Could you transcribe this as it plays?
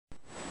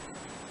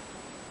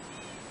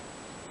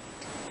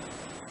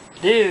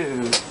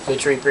Dude,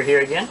 Witchery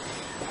here again.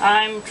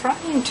 I'm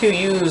trying to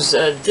use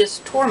this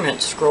Torment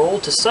scroll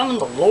to summon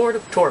the Lord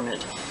of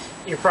Torment.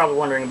 You're probably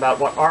wondering about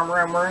what armor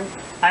I'm wearing.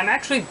 I'm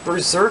actually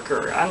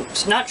Berserker. I'm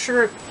not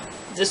sure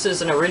if this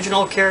is an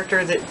original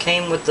character that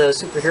came with the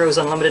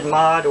Superheroes Unlimited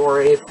mod,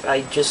 or if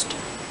I just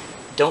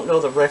don't know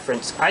the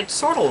reference. I'd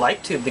sort of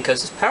like to,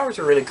 because his powers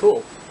are really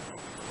cool.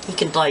 He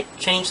can, like,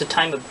 change the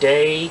time of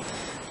day,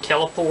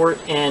 teleport,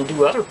 and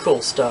do other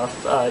cool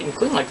stuff,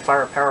 including like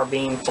fire, power,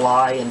 beam,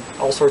 fly, and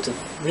all sorts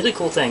of really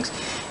cool things.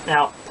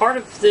 Now, part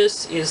of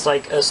this is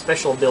like a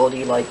special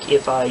ability, like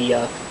if I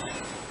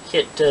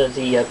hit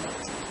the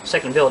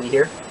second ability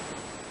here.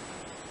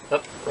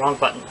 Oh, wrong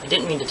button. I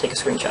didn't mean to take a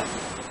screenshot.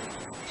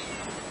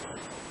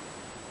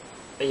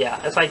 But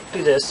yeah, if I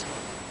do this,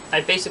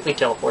 I basically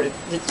teleport.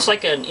 It's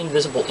like an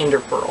invisible ender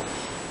pearl.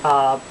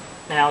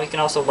 Now, you can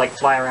also like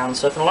fly around and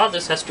stuff, and a lot of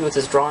this has to do with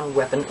his drawn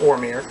weapon,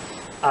 Ormir.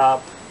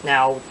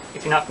 Now,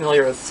 if you're not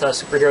familiar with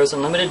Superheroes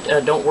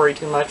Unlimited, don't worry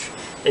too much.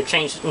 They've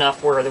changed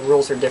enough where the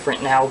rules are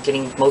different now.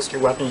 Getting most of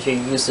your weapons, you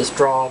use this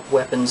draw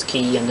weapons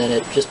key, and then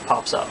it just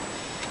pops up.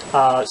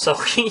 So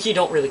you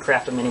don't really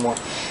craft them anymore.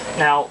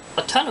 Now,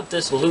 a ton of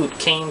this loot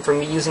came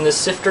from using this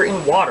sifter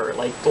in water,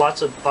 like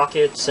lots of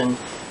buckets and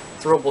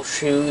throwable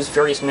shoes,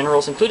 various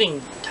minerals,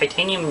 including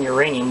titanium and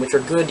uranium, which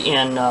are good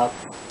in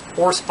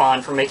ore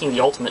spawn for making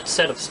the ultimate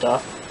set of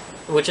stuff.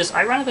 Which is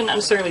ironically not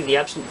necessarily the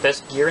absolute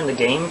best gear in the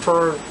game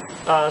for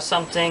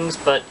some things,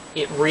 but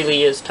it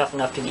really is tough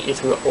enough to get you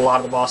through a lot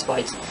of the boss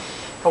fights.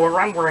 However,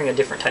 I'm wearing a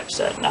different type of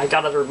set, and I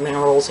got other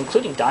minerals,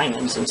 including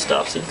diamonds and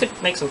stuff, so you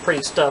could make some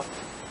pretty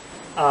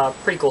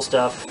cool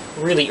stuff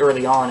really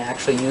early on,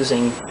 actually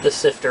using the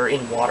sifter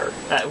in water.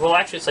 Well,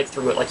 actually, it's like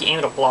through it. Like, you aim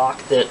at a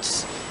block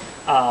that's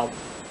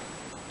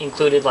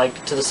included,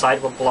 like, to the side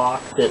of a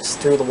block that's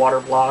through the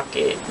water block.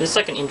 It's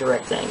like an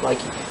indirect thing. Like,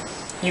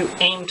 you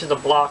aim to the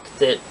block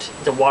that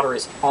the water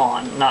is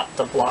on, not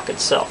the block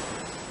itself.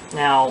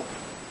 Now,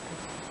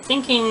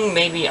 thinking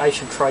maybe I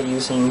should try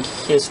using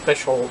his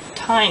special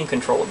time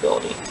control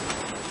ability.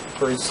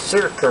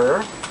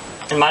 Berserker,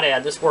 and might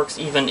add, this works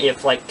even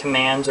if, like,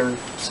 commands are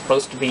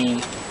supposed to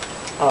be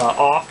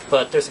off,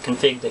 but there's a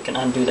config that can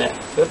undo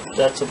that. Oop,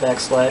 that's a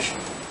backslash.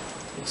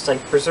 It's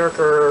like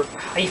Berserker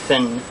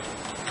hyphen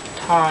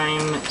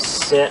time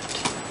set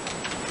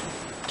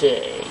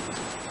day.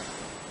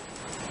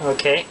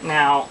 Okay,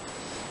 now,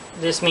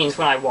 this means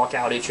when I walk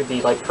out it should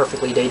be like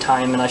perfectly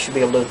daytime and I should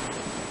be able to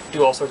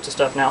do all sorts of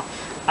stuff now.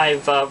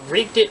 I've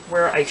rigged it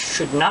where I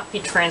should not be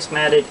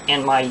transmatted,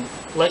 and my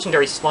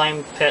legendary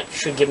slime pet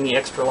should give me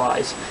extra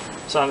lives.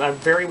 So I'm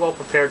very well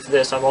prepared for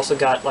this. I've also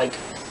got like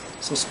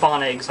some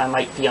spawn eggs I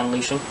might be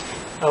unleashing.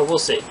 We'll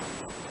see.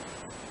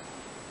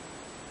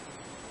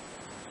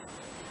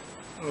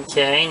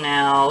 Okay,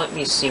 now let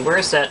me see,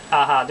 where's that?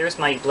 Aha, there's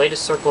my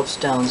latest circle of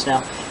stones.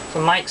 Now,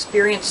 from my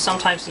experience,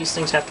 sometimes these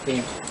things have to be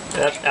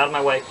out of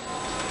my way.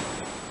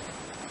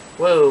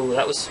 Whoa,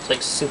 that was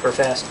like super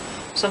fast.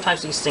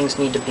 Sometimes these things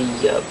need to be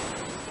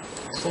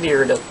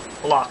cleared of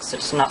blocks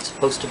that's not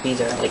supposed to be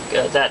there. Like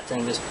that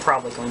thing is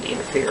probably going to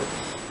interfere.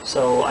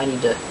 So I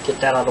need to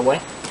get that out of the way.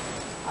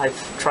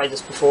 I've tried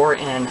this before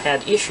and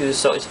had issues,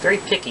 so it's very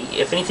picky.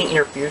 If anything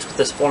interferes with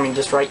this forming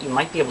just right, you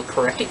might be able to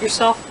correct it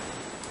yourself,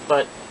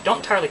 but don't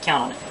entirely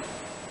count on it.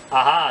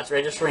 Aha, it's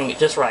registering it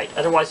just right.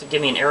 Otherwise it'd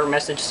give me an error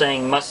message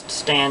saying must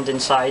stand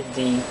inside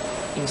the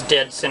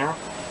dead center.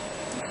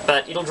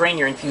 But it'll drain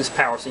your infused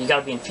power, so you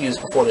gotta be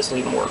infused before this will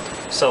even work.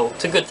 So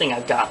it's a good thing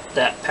I've got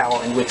that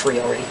power in Witchery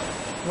already.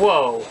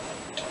 Whoa.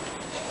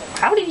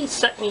 How did he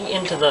set me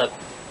into the...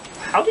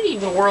 How in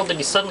the world did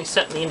he suddenly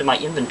set me into my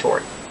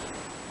inventory?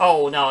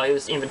 Oh no, it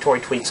was inventory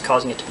tweaks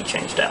causing it to be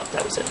changed out.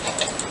 That was it.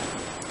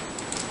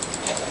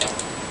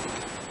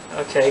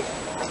 Okay,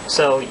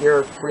 so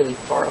you're really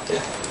far up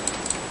there.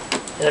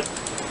 Yep.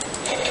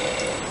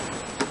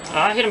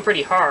 I hit him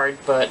pretty hard,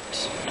 but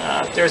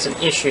if there's an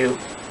issue,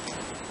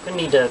 I'm gonna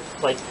need to,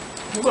 like,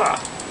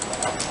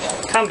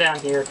 come down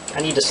here.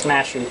 I need to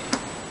smash you.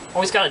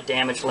 Always got a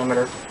damage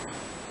limiter.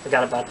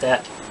 Forgot about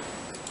that.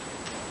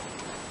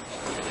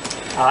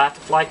 I'll have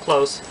to fly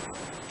close.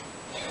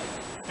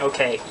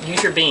 Okay,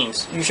 use your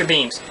beams. Use your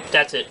beams.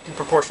 That's it. Do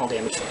proportional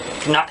damage.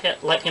 Do not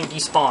let him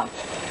despawn.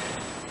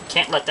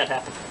 Can't let that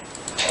happen.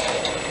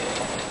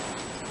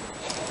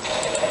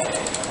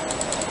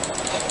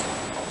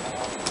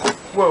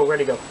 Whoa, where'd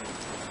he go?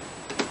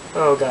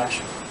 Oh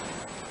gosh.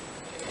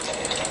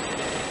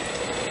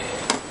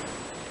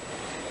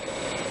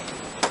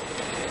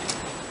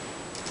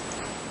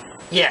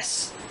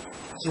 Yes!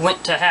 He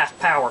went to half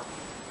power.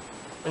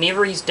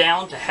 Whenever he's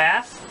down to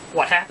half,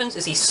 what happens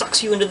is he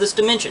sucks you into this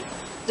dimension.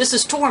 This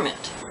is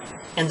Torment.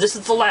 And this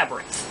is the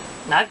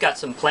Labyrinth. And I've got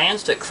some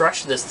plans to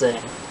crush this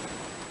thing.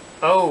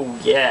 Oh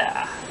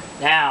yeah.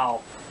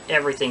 Now,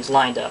 everything's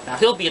lined up. Now,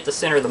 he'll be at the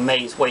center of the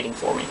maze waiting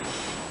for me.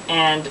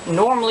 And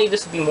normally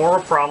this would be more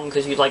of a problem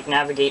because you'd like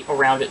navigate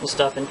around it and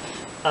stuff, and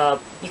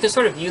you can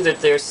sort of view that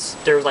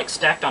they're like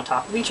stacked on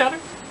top of each other.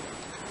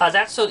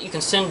 That's so that you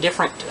can send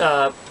different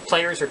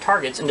players or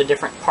targets into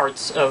different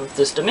parts of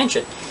this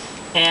dimension.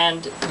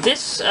 And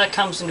this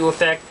comes into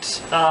effect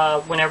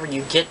whenever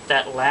you get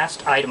that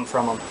last item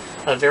from them,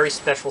 a very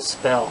special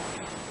spell.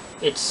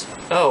 It's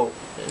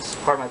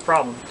part of my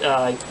problem.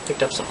 I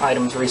picked up some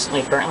items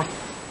recently, apparently.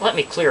 Let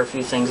me clear a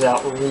few things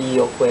out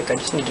real quick. I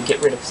just need to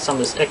get rid of some of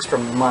this extra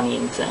money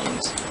and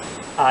things.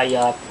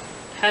 I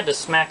had to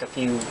smack a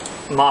few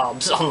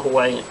mobs on the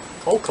way.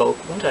 Coal coke?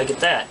 When did I get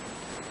that?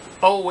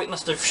 Oh, it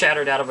must have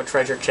shattered out of a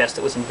treasure chest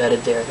that was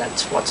embedded there.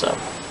 That's what's up.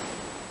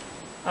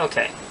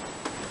 Okay.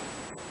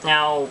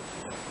 Now,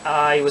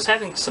 I was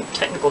having some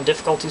technical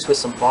difficulties with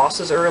some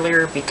bosses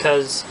earlier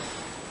because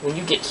when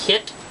you get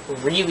hit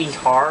really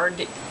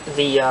hard,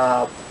 the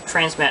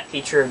transmat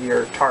feature of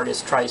your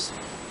TARDIS tries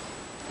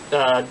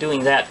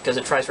doing that because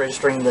it tries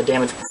registering the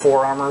damage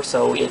before armor,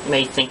 so it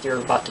may think you're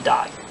about to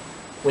die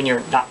when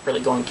you're not really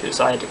going to,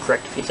 so I had to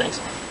correct a few things.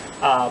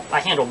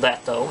 I handled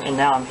that though, and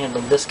now I'm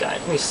handling this guy.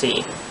 Let me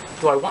see.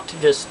 Do I want to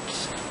just...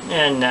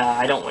 no,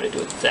 I don't want to do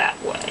it that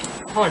way.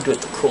 I want to do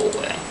it the cool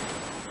way.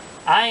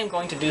 I am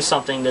going to do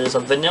something that is a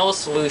vanilla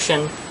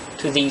solution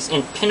to these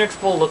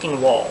impenetrable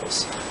looking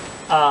walls.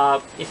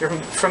 If you're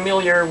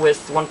familiar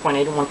with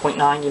 1.8 and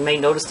 1.9, you may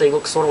notice they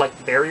look sort of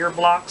like barrier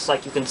blocks,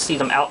 like you can see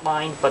them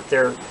outlined, but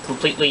they're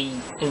completely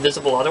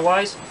invisible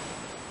otherwise.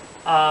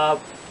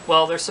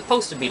 Well, they're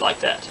supposed to be like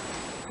that.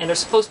 And they're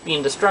supposed to be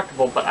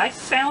indestructible, but I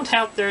found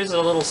out there's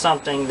a little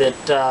something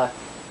that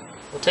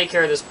will take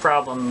care of this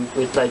problem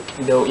with, like,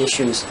 no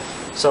issues.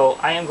 So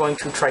I am going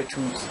to try to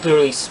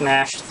literally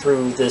smash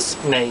through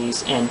this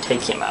maze and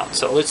take him out.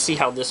 So let's see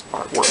how this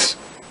part works.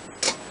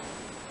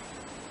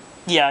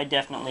 Yeah, I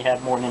definitely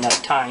have more than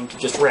enough time to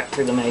just wreck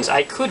through the maze.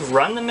 I could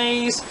run the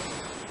maze,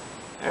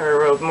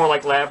 or more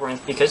like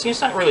Labyrinth, because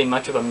it's not really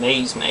much of a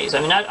maze.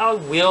 I mean, I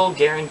will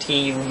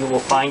guarantee you will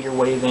find your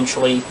way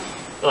eventually.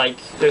 Like,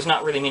 there's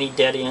not really many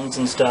dead ends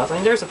and stuff. I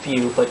mean, there's a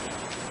few, but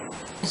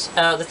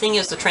the thing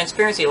is, the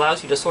transparency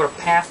allows you to sort of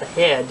path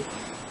ahead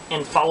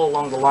and follow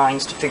along the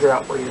lines to figure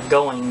out where you're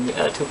going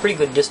to a pretty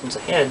good distance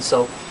ahead,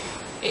 so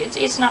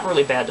it's not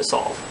really bad to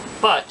solve.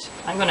 But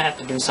I'm going to have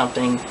to do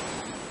something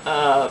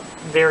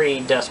very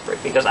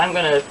desperate, because I'm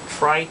going to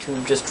try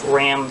to just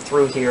ram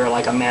through here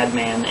like a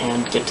madman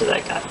and get to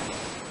that guy.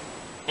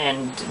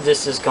 And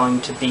this is going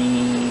to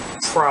be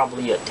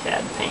probably a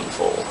tad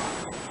painful.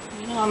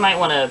 You know, I might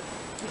want to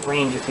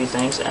arrange a few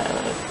things.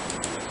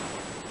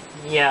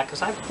 Yeah,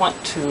 because I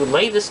want to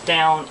lay this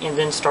down and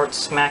then start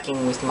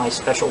smacking with my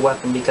special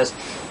weapon, because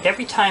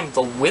every time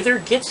the Wither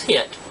gets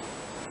hit,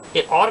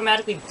 it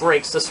automatically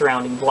breaks the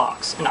surrounding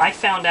blocks. And I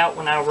found out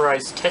whenever I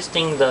was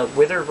testing the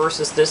Wither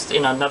versus this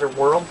in another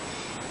world,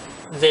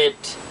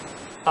 that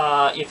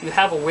if you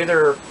have a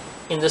Wither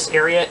in this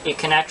area, it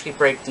can actually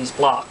break these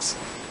blocks.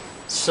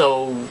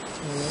 So,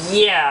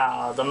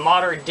 yeah, the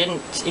modder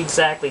didn't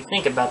exactly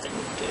think about that.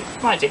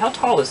 Mind you, how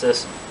tall is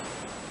this?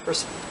 For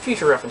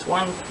future reference,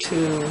 1,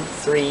 2,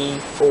 3,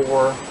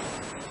 4.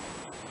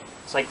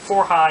 It's like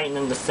 4 high and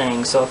then the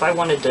thing. So if I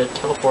wanted to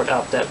teleport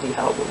up, that'd be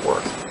how it would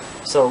work.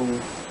 So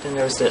then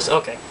there's this.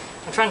 Okay,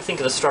 I'm trying to think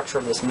of the structure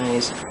of this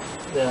maze.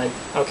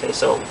 Okay,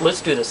 so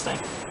let's do this thing.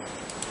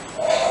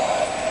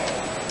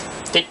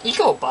 Did he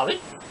go above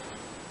it?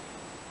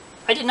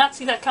 I did not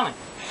see that coming.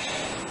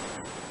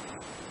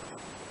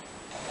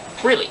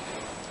 Really?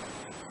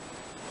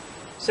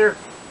 Is there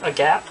a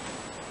gap?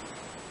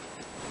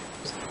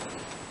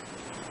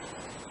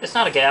 It's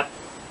not a gap.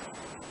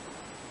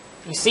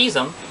 He sees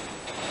them.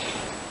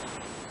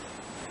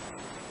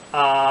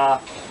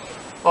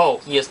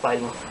 Oh, he is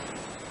fighting them.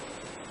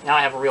 Now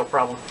I have a real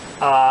problem.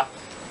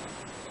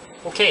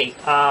 Okay,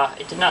 I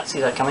did not see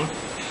that coming.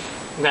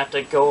 I'm gonna have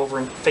to go over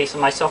and face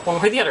myself one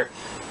way or the other.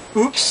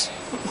 Oops!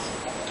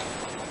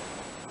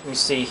 Let me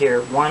see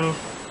here. 1, 2,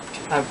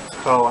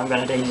 oh, I'm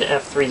gonna need to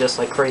F3 this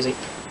like crazy.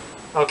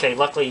 Okay,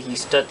 luckily he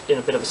stood in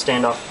a bit of a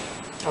standoff.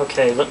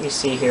 Okay, let me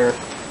see here.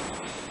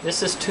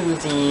 This is to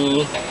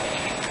the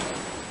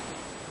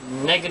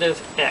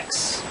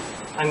 -X.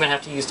 I'm gonna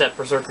have to use that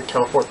Berserker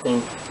teleport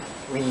thing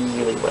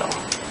really well.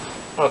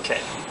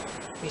 Okay,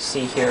 let me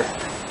see here.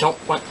 Don't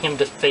want him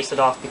to face it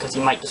off because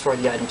he might destroy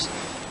the items.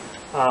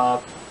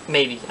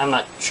 Maybe. I'm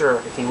not sure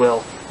if he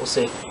will. We'll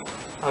see.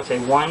 Okay,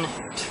 1,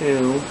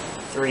 2,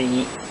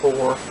 3,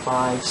 4,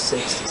 5,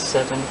 6,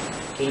 7,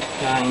 8,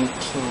 9,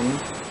 10,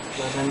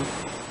 11,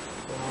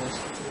 12,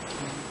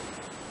 13.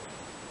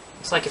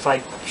 It's like if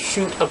I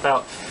shoot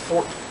about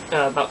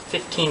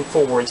 15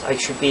 forwards, I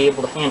should be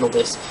able to handle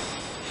this.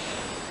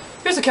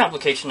 Here's a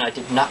complication I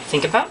did not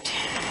think about.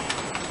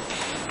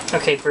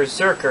 Okay,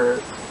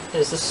 Berserker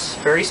is this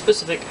very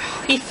specific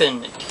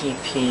hyphen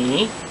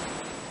TP.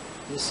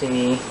 You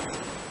see,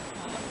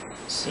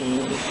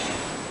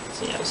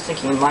 I was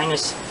thinking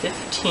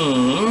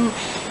 -15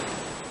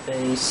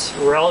 base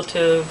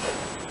relative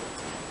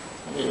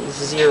is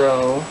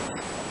 0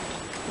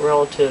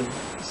 relative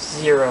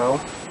 0.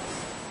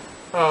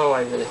 Oh,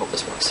 I really hope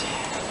this works.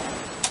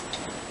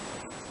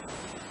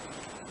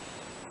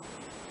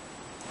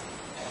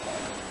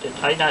 Did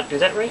I not do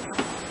that right?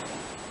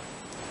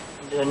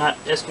 Did I not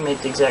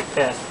estimate the exact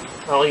path?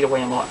 Well, either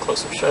way, I'm a lot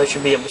closer, so I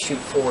should be able to shoot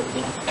forward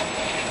again.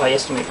 if I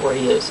estimate where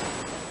he is. I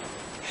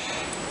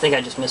think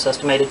I just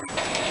misestimated.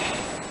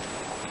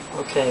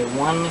 Okay,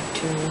 1, 2,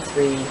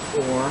 3,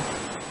 4,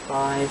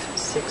 5,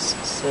 6,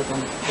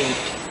 7, 8,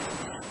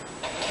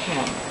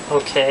 10.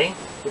 Okay,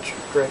 which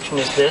direction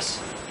is this?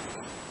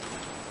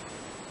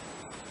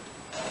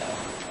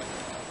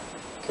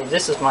 Okay,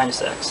 this is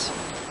minus X.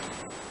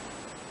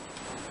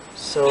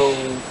 So,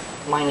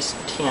 minus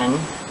 10.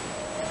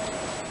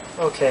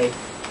 Okay.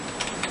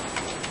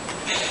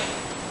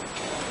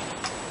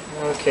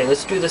 Okay,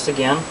 let's do this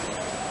again.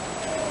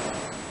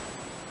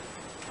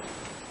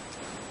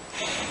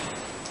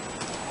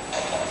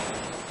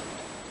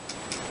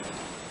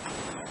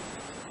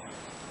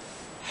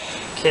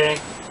 Okay.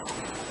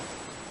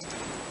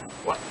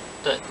 What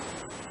the?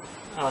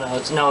 Oh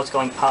no, it's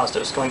going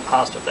positive. It's going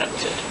positive, that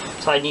was it.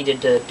 So I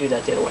needed to do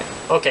that the other way.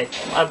 Okay,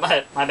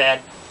 my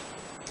bad.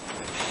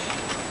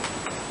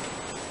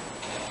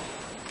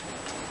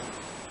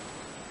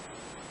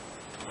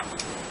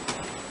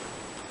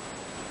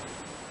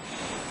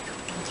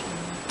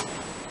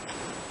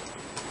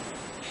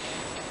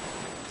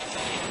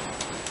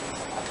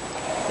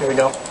 There we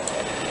go.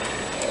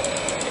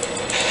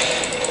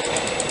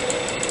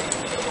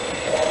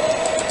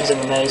 He's in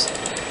the maze.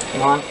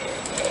 Come on.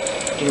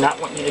 Do not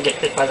want you to get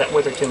hit by that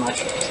wither too much.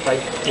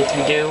 If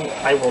you do,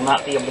 I will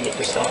not be able to get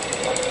your stuff.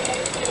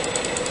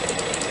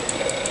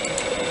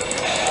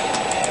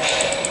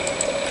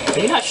 Are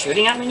you not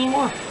shooting at me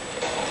anymore?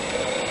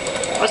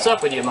 What's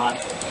up with you, man?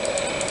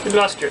 You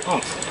lost your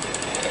oomph.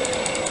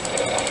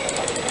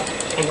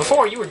 And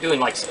before, you were doing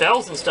like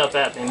spells and stuff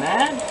at me,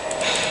 man.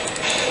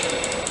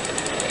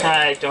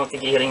 I don't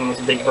think hitting him with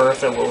a big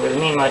Bertha will really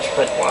mean much,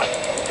 but what?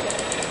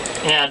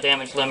 Yeah,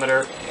 damage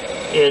limiter.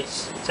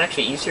 It's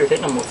actually easier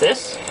hitting him with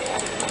this.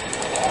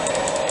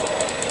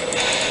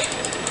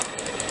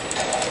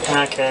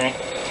 Okay.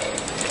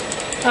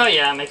 Oh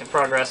yeah, I'm making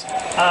progress.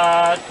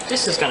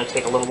 This is gonna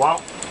take a little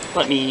while.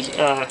 Let me,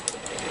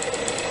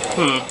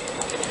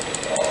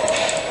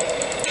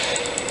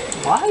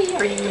 Why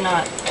are you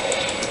not...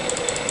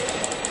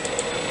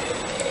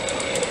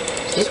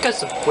 Is this because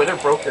the wither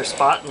broke your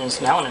spot and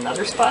is now in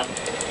another spot?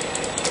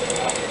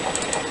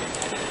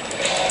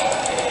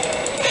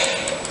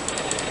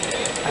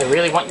 I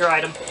really want your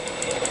item.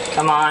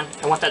 Come on,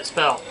 I want that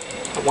spell.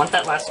 I want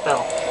that last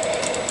spell.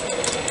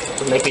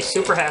 It would make me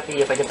super happy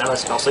if I get that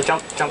last spell. So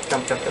jump, jump,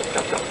 jump, jump, jump,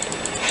 jump, jump.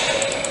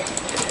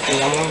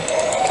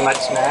 Come on,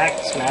 smack,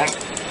 smack.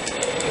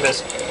 I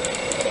missed.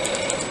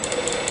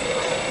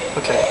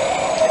 Okay.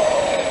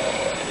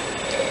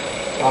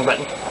 Wrong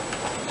button.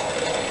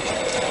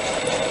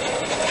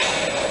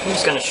 I'm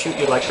just gonna shoot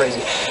you like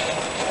crazy.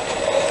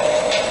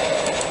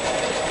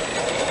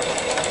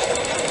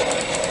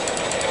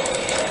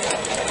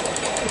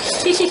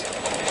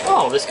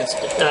 Oh, this can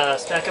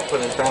stack up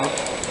with it, Brown.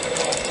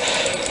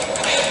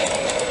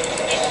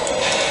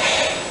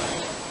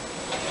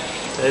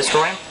 Did I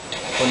destroy him?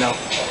 Oh no.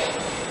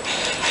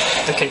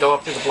 I can go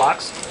up through the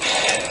blocks.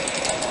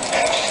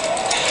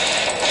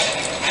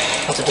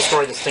 I have to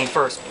destroy this thing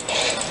first.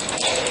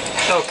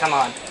 Oh, come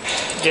on.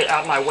 Get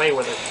out of my way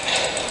with it.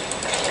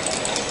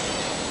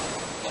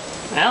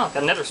 Well,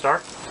 got another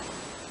star.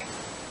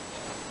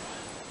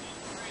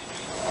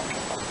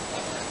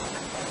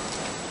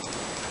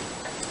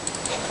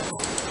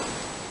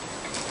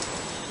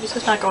 This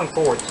is not going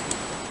forward.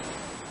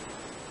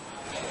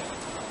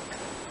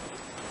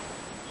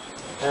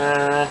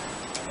 I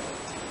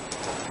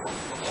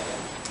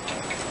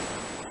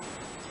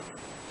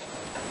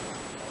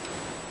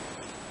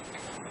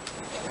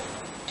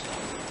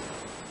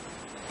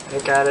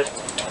got it.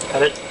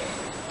 Got it.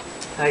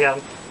 I got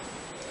him.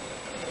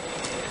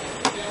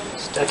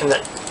 Stacking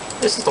that.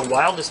 This is the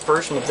wildest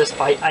version of this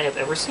fight I have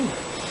ever seen.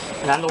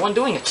 And I'm the one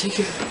doing it.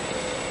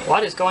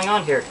 What is going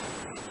on here?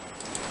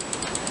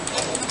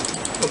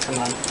 Oh, come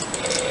on.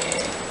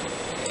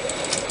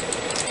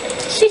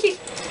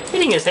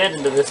 Hitting his head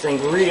into this thing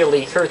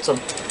really hurts him.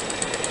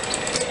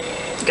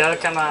 Go,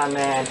 come on,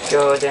 man.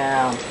 Go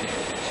down.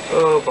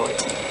 Oh, boy.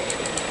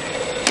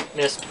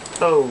 Missed.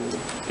 Oh,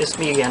 missed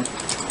me again.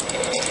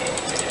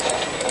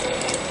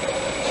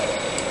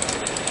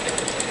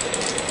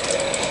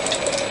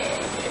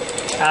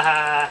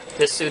 Haha,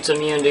 this suit's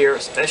immune to your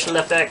special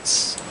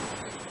effects.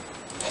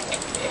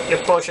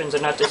 Your potions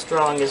are not as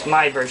strong as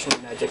my version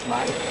of Magic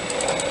Mine.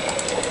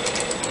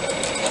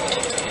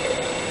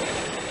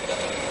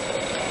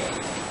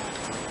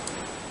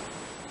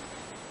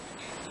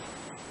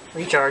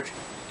 Recharge.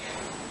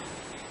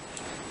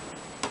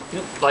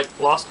 You, like,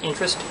 lost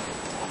interest?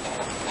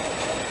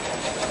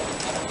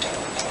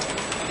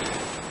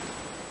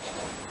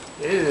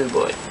 Ooh,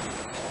 boy.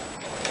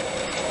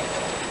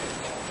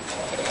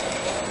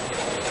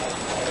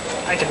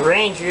 I can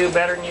range you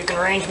better than you can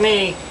range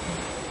me.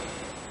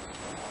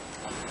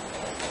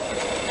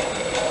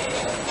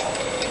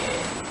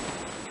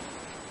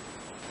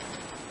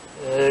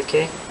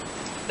 Okay.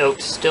 Nope,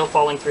 still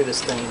falling through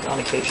this thing on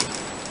occasion.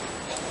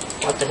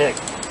 What the heck?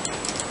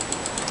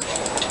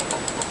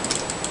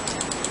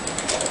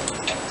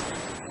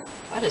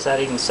 What is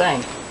that even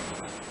saying?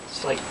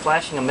 It's like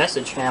flashing a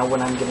message now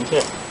when I'm getting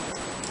hit.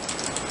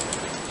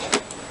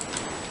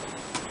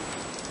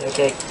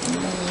 Okay.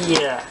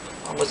 Yeah.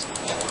 Almost.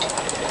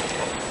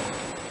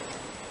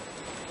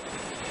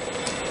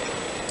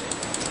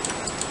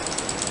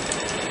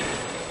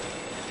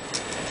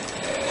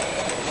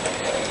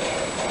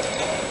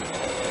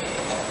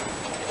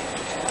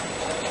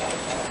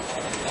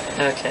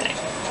 Okay.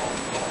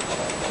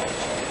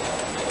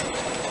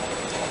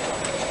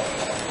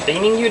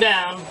 Beaming you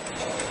down.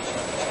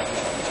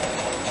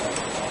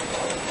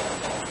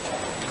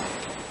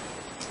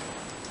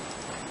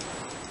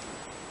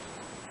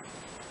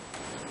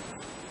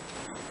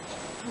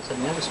 I'd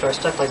never start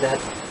stuck like that.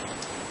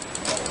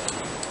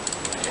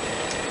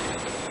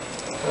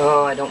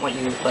 Oh, I don't want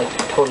you, like,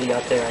 totally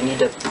out there. I need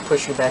to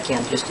push you back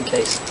in, just in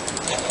case.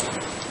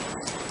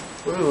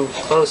 Ooh,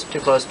 close, too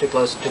close, too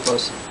close, too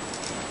close.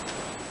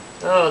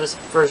 Oh, this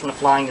version of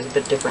flying is a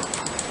bit different.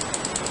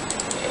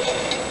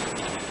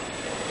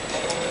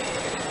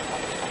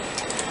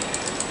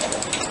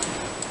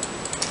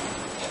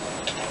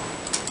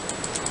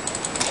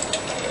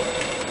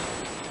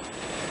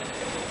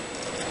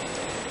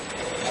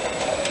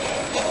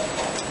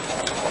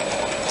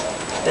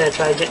 Yeah,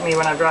 try to get me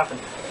when I'm dropping.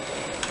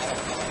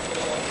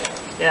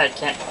 Yeah, it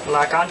can't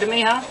lock onto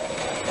me, huh?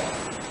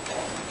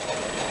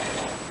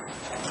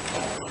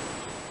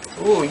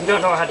 Ooh, you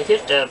don't know how to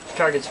hit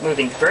targets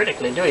moving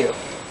vertically, do you?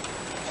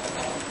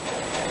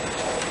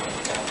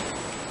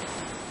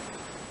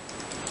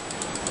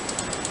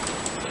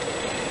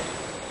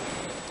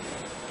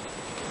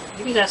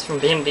 Maybe that's from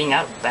him being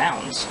out of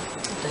bounds.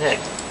 What the heck?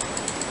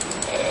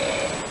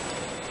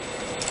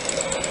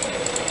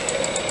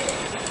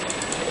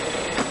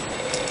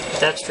 If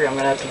that's true, I'm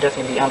gonna have to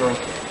definitely be under him.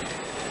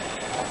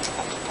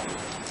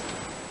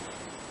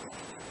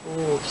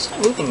 Ooh, he's not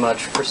moving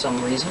much for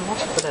some reason.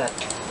 What's up with that?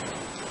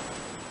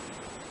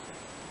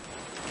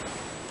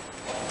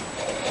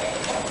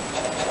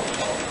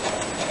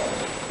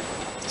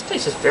 This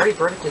place is very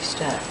vertically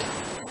stacked.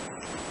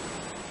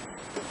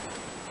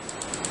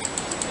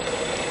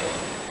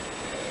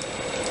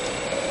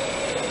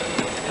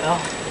 Well,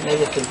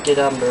 maybe I could get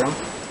under him.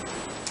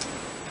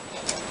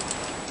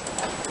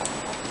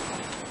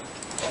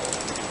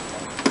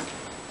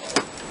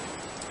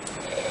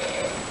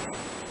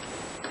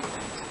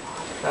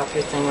 Drop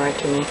your thing right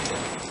to me.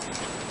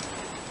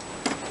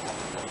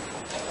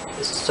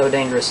 This is so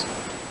dangerous.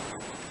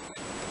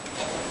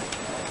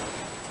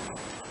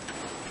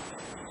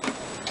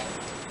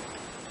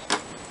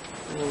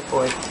 Oh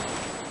boy.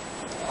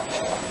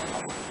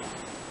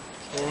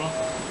 Okay.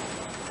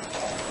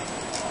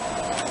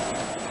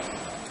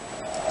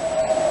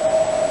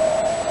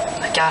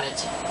 I got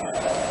it.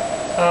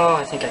 Oh,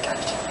 I think I got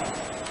it.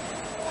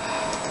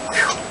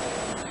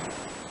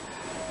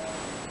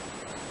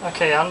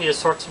 Okay, I'll need to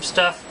sort some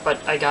stuff,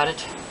 but I got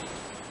it.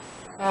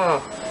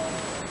 Oh,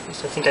 at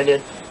least I think I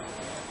did.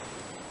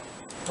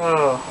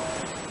 Oh.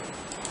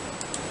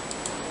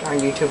 Darn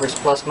YouTubers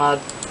Plus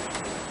mod.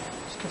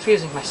 It's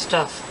confusing my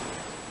stuff.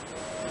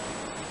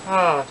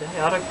 Oh, did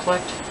I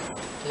auto-collect?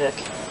 Heck.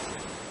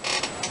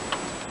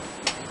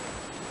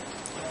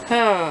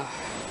 Oh.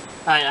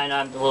 I'm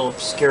a little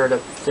scared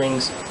of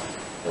things.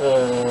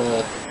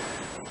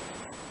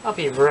 I'll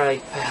be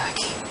right back.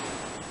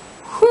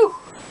 Whew!